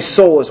somebody's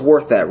soul is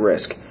worth that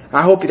risk.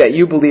 I hope that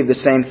you believe the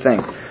same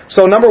thing.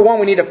 So number one,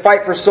 we need to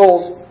fight for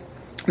souls.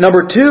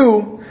 Number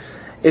two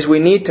is we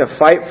need to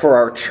fight for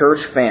our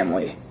church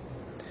family.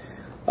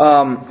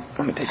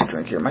 Let me take a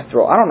drink here. My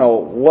throat. I don't know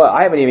what.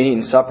 I haven't even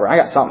eaten supper. I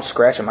got something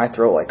scratching my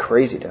throat like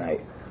crazy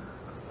tonight.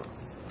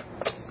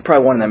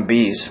 Probably one of them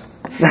bees.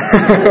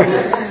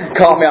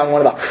 Caught me on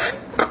one of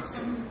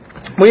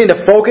the... We need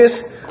to focus,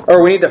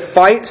 or we need to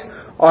fight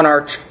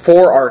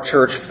for our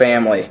church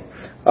family.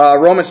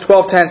 Romans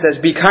 12:10 says,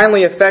 "Be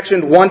kindly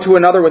affectioned one to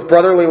another with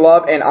brotherly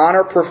love and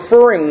honor,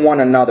 preferring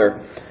one another."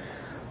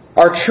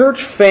 Our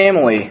church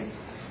family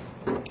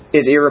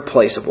is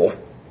irreplaceable.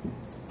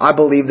 I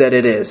believe that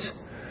it is.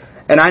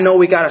 And I know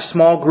we got a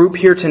small group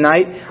here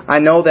tonight. I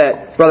know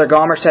that Brother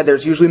Gomer said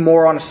there's usually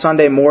more on a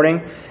Sunday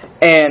morning.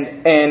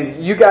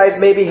 And you guys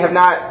maybe have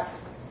not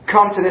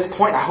come to this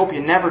point. I hope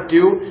you never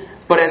do.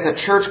 But as the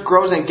church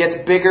grows and gets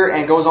bigger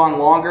and goes on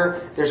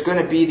longer, there's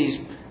going to be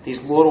these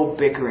little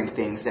bickering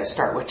things that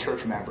start with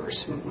church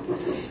members.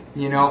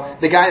 You know,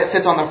 the guy that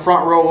sits on the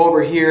front row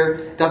over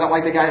here doesn't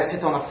like the guy that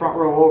sits on the front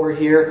row over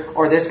here.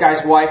 Or this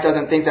guy's wife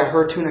doesn't think that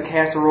her tuna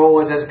casserole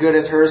is as good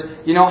as hers.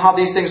 You know how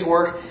these things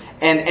work?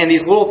 And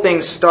these little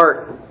things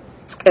start.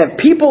 And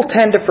people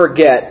tend to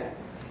forget,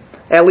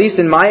 at least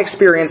in my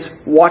experience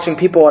watching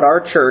people at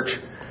our church,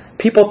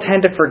 people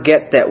tend to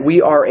forget that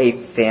we are a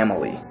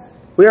family.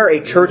 We are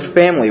a church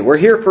family. We're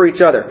here for each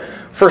other.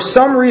 For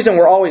some reason,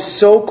 we're always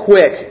so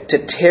quick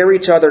to tear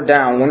each other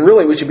down when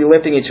really we should be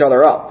lifting each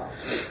other up.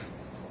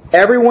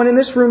 Everyone in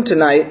this room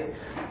tonight,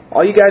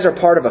 all you guys are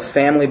part of a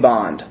family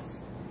bond.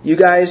 You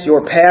guys,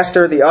 your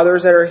pastor, the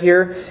others that are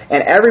here,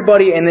 and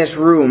everybody in this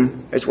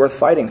room is worth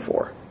fighting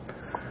for.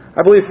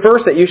 I believe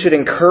first that you should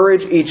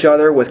encourage each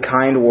other with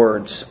kind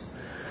words.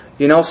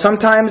 You know,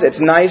 sometimes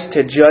it's nice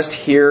to just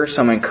hear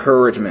some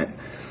encouragement.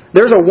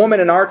 There's a woman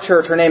in our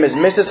church, her name is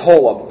Mrs.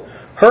 Holub.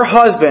 Her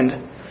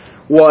husband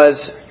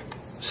was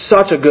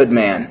such a good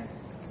man.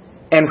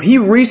 And he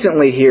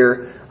recently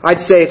here, I'd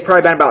say it's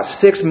probably been about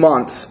 6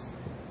 months,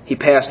 he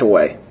passed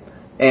away.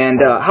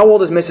 And how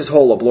old is Mrs.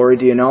 Holub, Lori,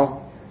 do you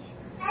know?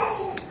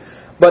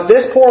 But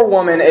this poor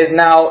woman is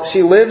now,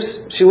 she lives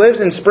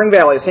in Spring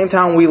Valley, the same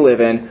town we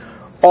live in.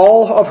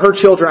 All of her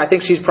children, I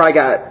think she's probably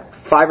got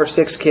 5 or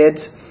 6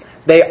 kids,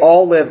 they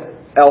all live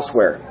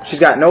elsewhere. She's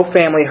got no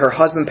family, her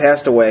husband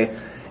passed away,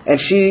 and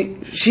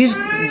she's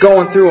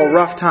going through a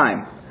rough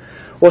time.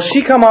 Well,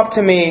 she come up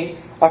to me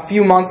a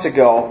few months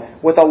ago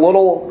with a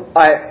little...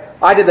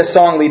 I did the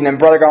song leading, and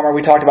Brother Gomer,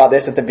 we talked about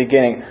this at the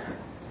beginning.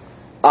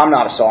 I'm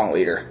not a song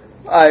leader.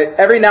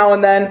 Every now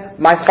and then,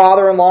 my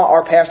father-in-law,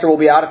 our pastor, will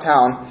be out of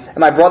town, and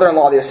my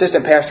brother-in-law, the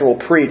assistant pastor, will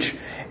preach,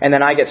 and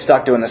then I get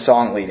stuck doing the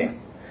song leading.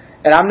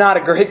 And I'm not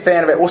a great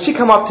fan of it. Well, she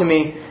come up to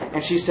me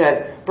and she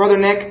said, Brother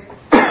Nick,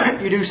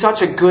 you do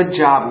such a good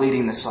job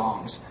leading the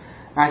songs.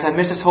 And I said,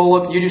 Mrs.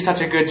 Holub, you do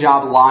such a good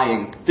job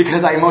lying,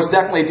 because I most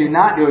definitely do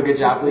not do a good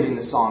job leading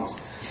the songs.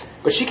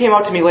 But she came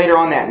up to me later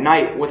on that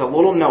night with a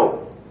little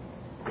note.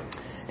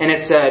 And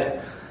it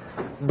said,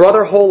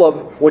 Brother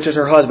Holub, which is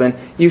her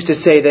husband, used to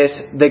say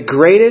this, the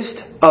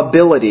greatest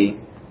ability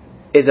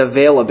is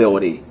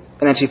availability.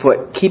 And then she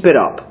put, keep it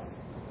up.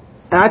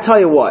 And I tell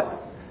you what,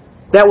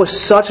 that was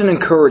such an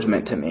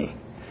encouragement to me.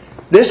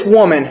 This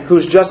woman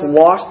who's just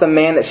lost the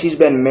man that she's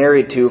been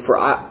married to for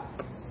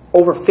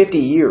over 50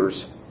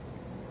 years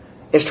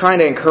is trying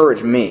to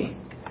encourage me.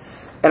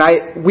 And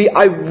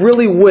I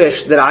really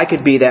wish that I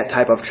could be that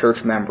type of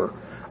church member.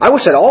 I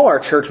wish that all our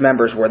church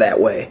members were that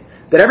way.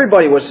 That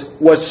everybody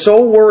was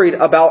so worried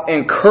about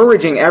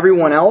encouraging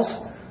everyone else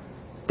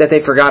that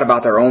they forgot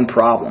about their own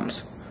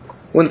problems.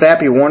 Wouldn't that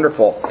be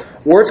wonderful?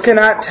 Words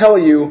cannot tell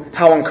you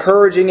how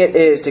encouraging it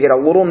is to get a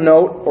little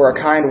note or a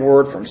kind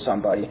word from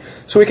somebody.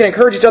 So we can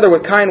encourage each other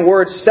with kind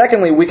words.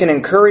 Secondly, we can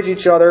encourage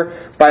each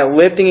other by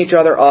lifting each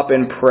other up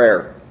in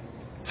prayer.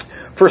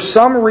 For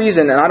some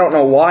reason, and I don't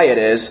know why it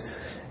is,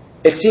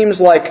 it seems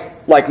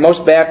like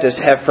most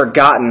Baptists have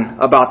forgotten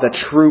about the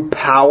true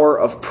power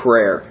of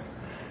prayer.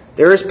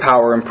 There is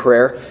power in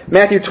prayer.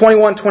 Matthew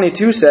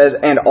 21:22 says,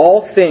 and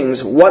all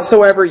things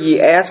whatsoever ye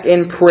ask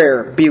in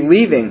prayer,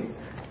 believing.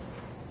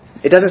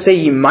 It doesn't say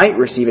ye might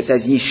receive, it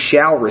says ye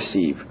shall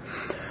receive.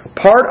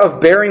 Part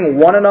of bearing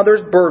one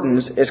another's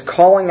burdens is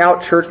calling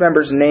out church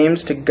members'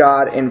 names to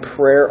God in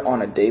prayer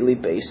on a daily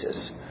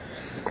basis.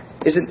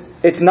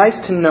 It's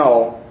nice to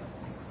know.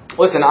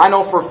 Listen, I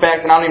know for a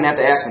fact, and I don't even have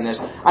to ask him this,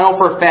 I know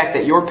for a fact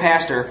that your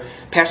pastor,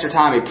 Pastor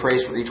Tommy,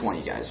 prays for each one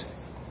of you guys.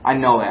 I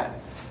know that.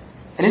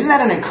 And isn't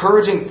that an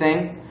encouraging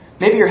thing?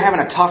 Maybe you're having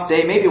a tough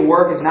day. Maybe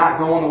work is not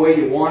going the way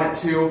you want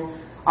it to.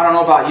 I don't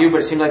know about you,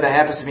 but it seems like that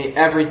happens to me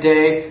every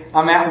day.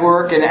 I'm at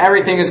work and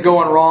everything is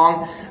going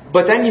wrong.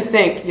 But then you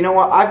think, you know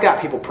what? I've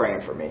got people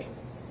praying for me.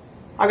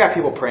 I've got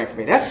people praying for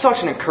me. That's such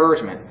an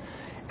encouragement.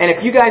 And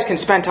if you guys can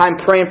spend time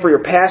praying for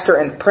your pastor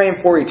and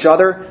praying for each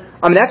other,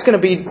 I mean, that's going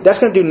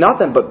to do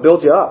nothing but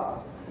build you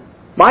up.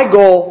 My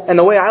goal, and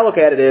the way I look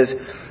at it is,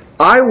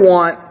 I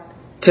want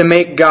to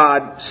make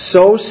God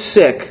so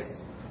sick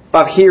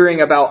of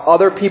hearing about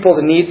other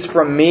people's needs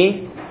from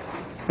me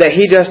that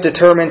He just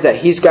determines that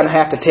He's going to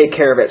have to take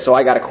care of it, so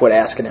I got to quit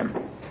asking Him.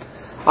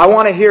 I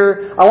want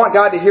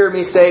God to hear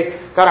me say,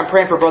 God, I'm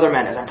praying for Brother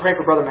Mendez. I'm praying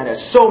for Brother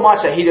Mendez so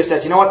much that He just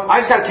says, you know what?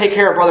 I just got to take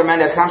care of Brother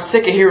Mendez because I'm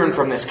sick of hearing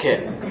from this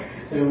kid.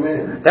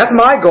 Amen. That's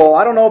my goal.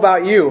 I don't know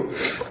about you.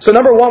 So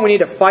number 1, we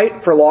need to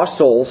fight for lost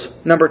souls.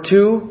 Number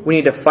 2, we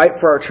need to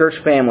fight for our church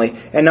family.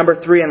 And number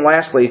 3, and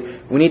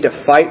lastly, we need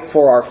to fight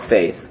for our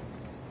faith.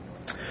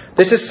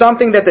 This is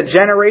something that the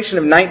generation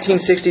of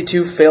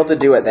 1962 failed to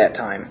do at that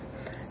time.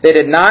 They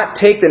did not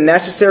take the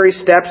necessary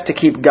steps to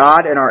keep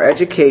God in our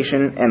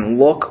education, and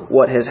look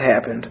what has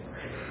happened.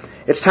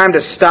 It's time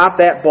to stop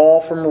that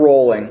ball from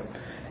rolling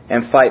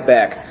and fight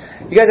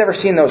back. You guys ever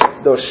seen those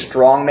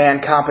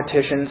strongman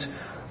competitions?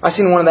 I've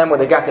seen one of them where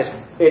they got this,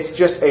 it's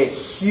just a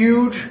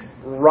huge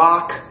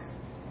rock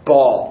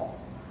ball.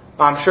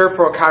 I'm sure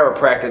for a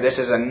chiropractor this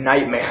is a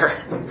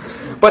nightmare.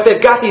 But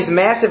they've got these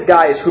massive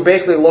guys who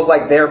basically look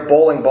like they're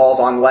bowling balls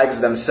on legs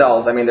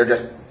themselves. I mean, they're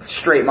just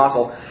straight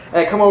muscle. And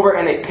they come over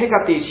and they pick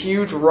up these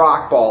huge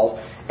rock balls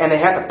and they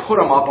have to put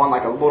them up on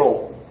like a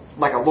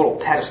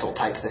little pedestal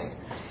type thing.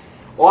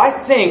 Well,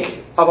 I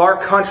think of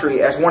our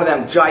country as one of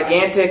them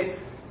gigantic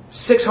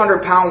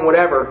 600-pound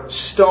whatever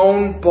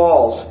stone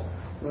balls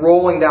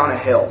rolling down a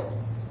hill.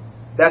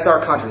 That's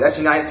our country. That's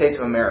the United States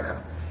of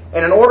America.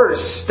 And in order to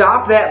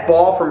stop that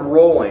ball from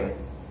rolling,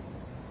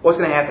 what's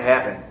going to have to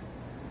happen?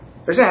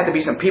 There's going to have to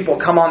be some people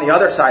come on the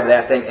other side of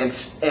that thing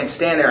and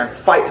stand there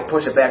and fight to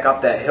push it back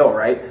up that hill,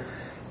 right?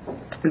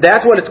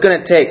 That's what it's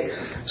going to take.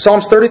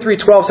 Psalms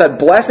 33:12 said,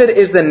 Blessed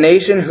is the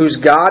nation whose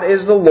God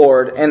is the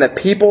Lord, and the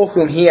people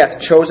whom He hath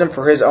chosen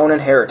for His own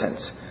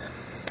inheritance.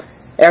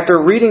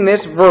 After reading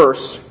this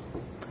verse,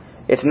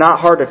 it's not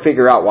hard to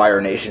figure out why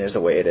our nation is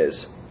the way it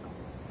is.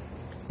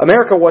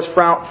 America was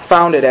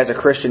founded as a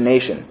Christian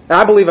nation. And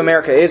I believe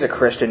America is a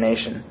Christian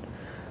nation.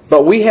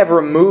 But we have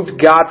removed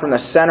God from the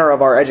center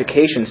of our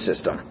education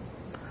system.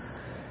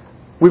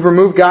 We've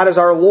removed God as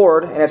our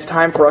Lord, and it's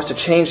time for us to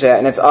change that,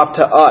 and it's up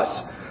to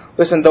us.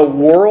 Listen, the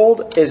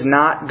world is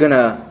not going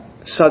to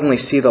suddenly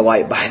see the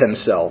light by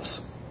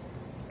themselves.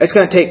 It's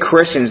going to take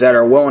Christians that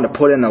are willing to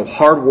put in the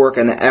hard work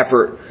and the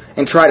effort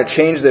and try to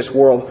change this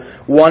world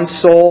one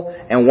soul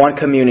and one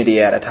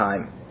community at a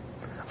time.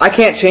 I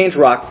can't change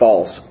Rock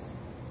Falls.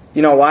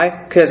 You know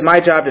why? Because it's my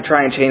job to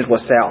try and change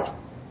LaSalle.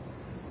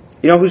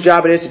 You know whose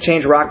job it is to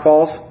change Rock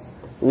Falls?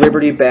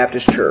 Liberty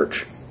Baptist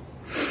Church.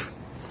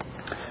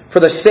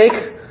 For the sake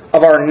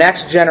of our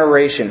next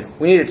generation,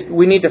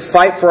 we need to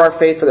fight for our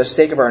faith for the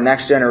sake of our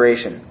next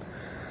generation.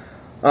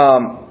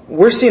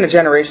 We're seeing a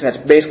generation that's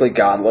basically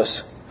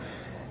godless.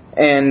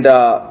 And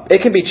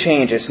it can be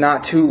changed. It's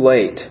not too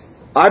late.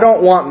 I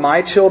don't want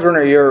my children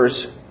or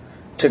yours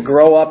to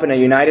grow up in the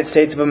United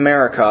States of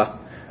America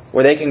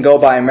where they can go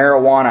buy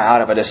marijuana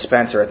out of a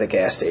dispenser at the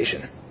gas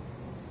station.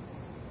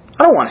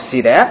 I don't want to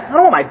see that. I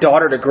don't want my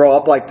daughter to grow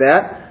up like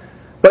that.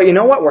 But you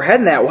know what? We're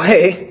heading that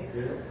way.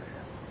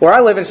 Where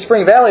I live in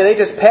Spring Valley, they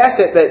just passed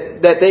it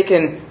that they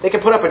can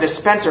put up a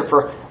dispenser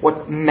for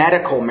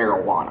medical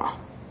marijuana.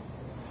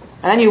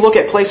 And then you look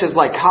at places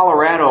like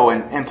Colorado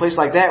and places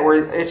like that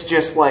where it's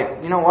just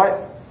like, you know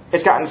what?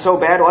 It's gotten so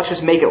bad, let's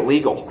just make it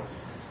legal.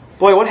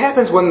 Boy, what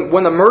happens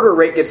when the murder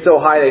rate gets so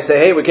high they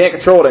say, hey, we can't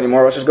control it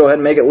anymore, let's just go ahead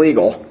and make it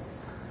legal.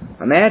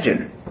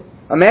 Imagine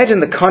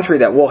the country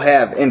that we'll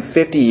have in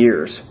 50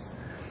 years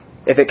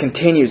if it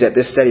continues at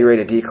this steady rate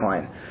of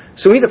decline.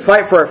 So we need to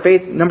fight for our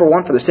faith, number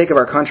one, for the sake of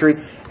our country,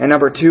 and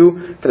number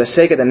two, for the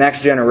sake of the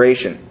next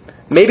generation.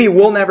 Maybe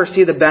we'll never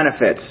see the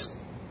benefits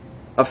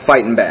of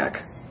fighting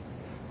back.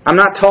 I'm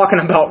not talking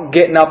about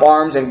getting up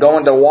arms and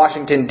going to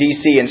Washington,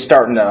 D.C. and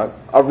starting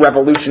a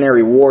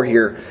revolutionary war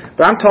here.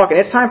 But I'm talking,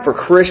 it's time for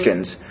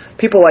Christians,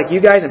 people like you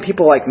guys and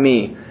people like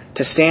me,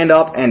 to stand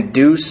up and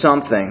do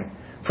something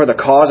for the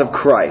cause of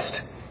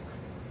Christ.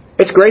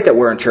 It's great that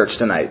we're in church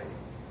tonight.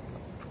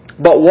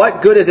 But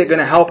what good is it going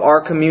to help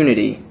our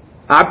community?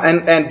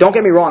 And don't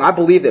get me wrong, I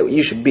believe that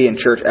you should be in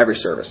church every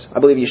service. I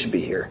believe you should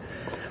be here.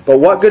 But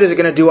what good is it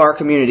going to do our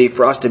community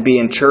for us to be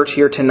in church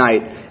here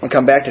tonight and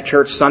come back to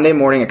church Sunday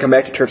morning and come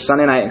back to church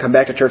Sunday night and come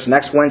back to church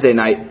next Wednesday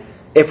night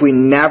if we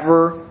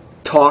never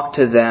talk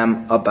to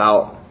them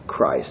about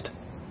Christ?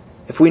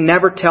 If we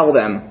never tell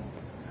them,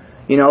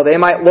 they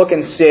might look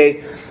and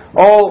say,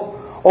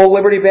 oh,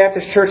 Liberty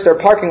Baptist Church, their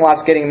parking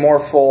lot's getting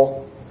more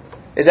full.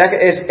 Is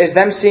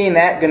them seeing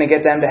that going to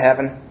get them to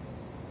heaven?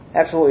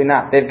 Absolutely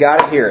not. They've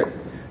got to hear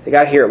it. They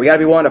got to hear it. We got to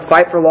be willing to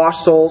fight for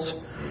lost souls.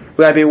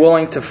 We got to be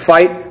willing to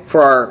fight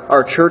for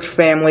our church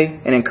family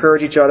and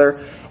encourage each other.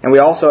 And we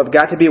also have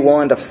got to be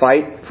willing to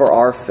fight for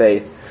our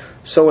faith.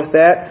 So with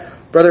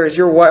that, brother, is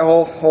your wife...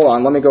 Hold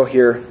on, let me go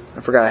here.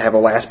 I forgot I have a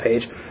last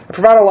page. I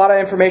provide a lot of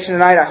information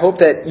tonight. I hope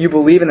that you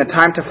believe in the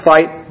time to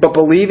fight. But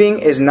believing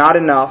is not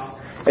enough.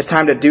 It's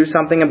time to do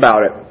something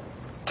about it.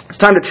 It's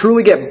time to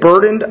truly get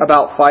burdened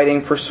about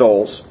fighting for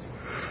souls.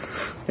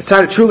 It's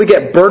time to truly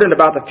get burdened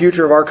about the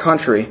future of our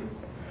country.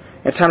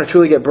 It's time to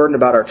truly get burdened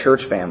about our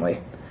church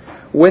family.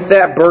 With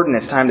that burden,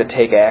 it's time to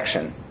take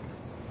action.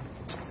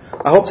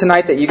 I hope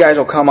tonight that you guys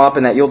will come up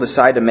and that you'll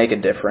decide to make a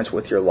difference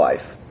with your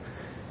life.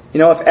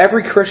 If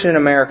every Christian in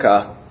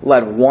America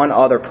led one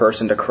other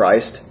person to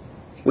Christ,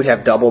 we'd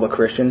have double the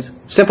Christians.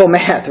 Simple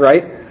math,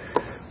 right?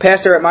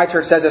 Pastor at my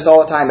church says this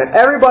all the time. If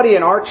everybody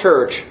in our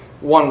church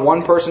won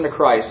one person to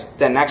Christ,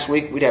 then next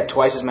week we'd have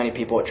twice as many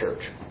people at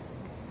church.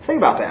 Think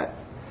about that.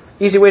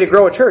 Easy way to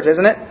grow a church,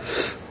 isn't it?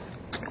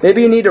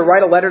 Maybe you need to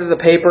write a letter to the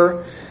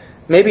paper.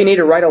 Maybe you need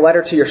to write a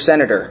letter to your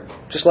senator.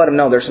 Just let them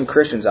know there's some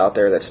Christians out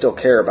there that still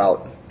care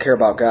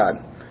about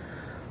God.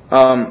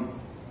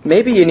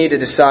 Maybe you need to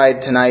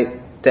decide tonight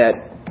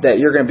that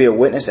you're going to be a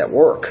witness at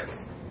work.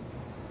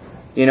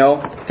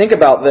 Think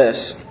about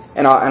this,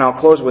 and I'll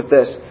close with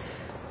this.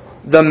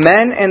 The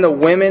men and the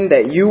women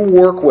that you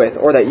work with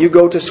or that you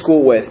go to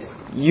school with,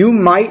 you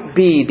might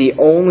be the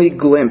only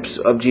glimpse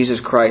of Jesus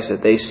Christ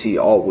that they see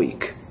all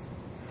week.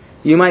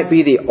 You might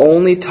be the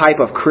only type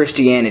of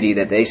Christianity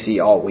that they see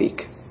all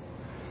week.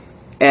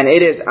 And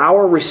it is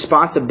our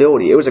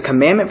responsibility. It was a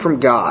commandment from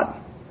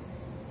God.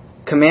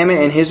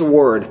 Commandment in His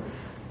Word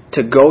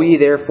to go ye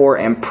therefore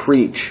and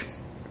preach.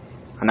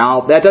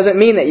 Now, that doesn't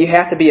mean that you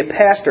have to be a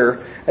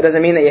pastor. That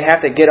doesn't mean that you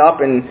have to get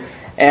up and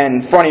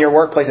in front of your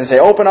workplace and say,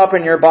 open up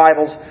in your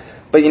Bibles.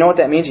 But you know what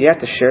that means? You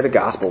have to share the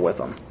gospel with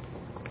them.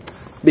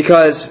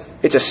 Because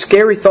it's a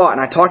scary thought,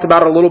 and I talked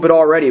about it a little bit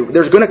already.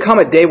 There's going to come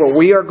a day where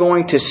we are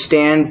going to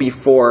stand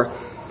before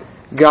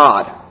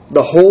God,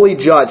 the holy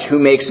judge who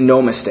makes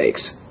no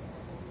mistakes.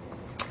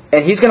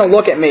 And He's going to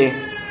look at me.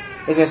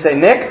 He's going to say,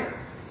 Nick,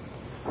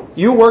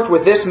 you worked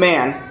with this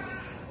man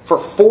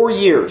for 4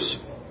 years,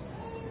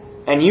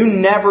 and you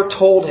never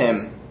told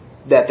him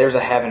that there's a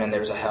heaven and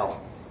there's a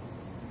hell.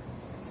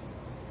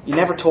 You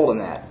never told him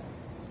that.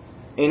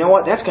 And you know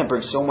what? That's going to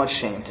bring so much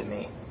shame to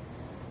me.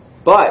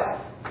 But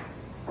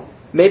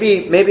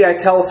maybe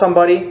I tell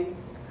somebody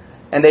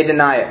and they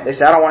deny it. They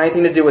say, I don't want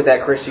anything to do with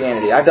that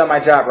Christianity. I've done my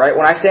job, right?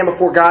 When I stand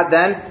before God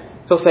then,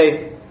 He'll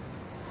say,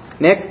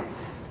 Nick,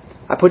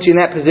 I put you in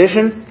that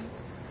position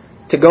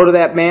to go to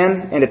that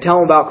man and to tell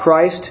him about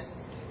Christ,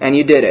 and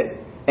you did it.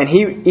 And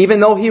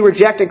even though he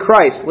rejected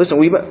Christ, listen,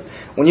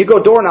 when you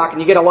go door knocking,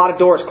 you get a lot of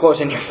doors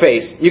closed in your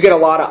face. You get a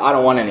lot of, I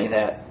don't want any of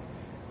that.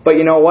 But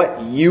you know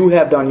what? You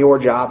have done your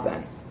job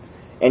then.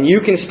 And you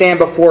can stand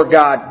before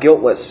God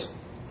guiltless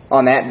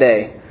on that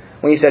day.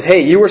 When He says,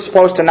 hey, you were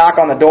supposed to knock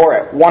on the door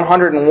at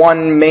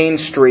 101 Main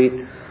Street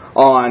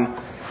on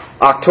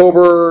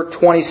October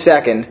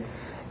 22nd,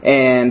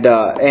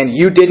 and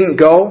you didn't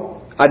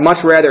go, I'd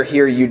much rather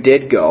hear you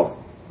did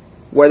go,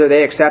 whether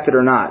they accept it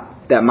or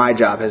not, that my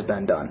job has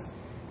been done.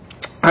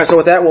 All right, so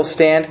with that, we'll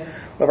stand.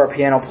 We'll have our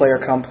piano player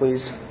come,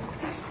 please.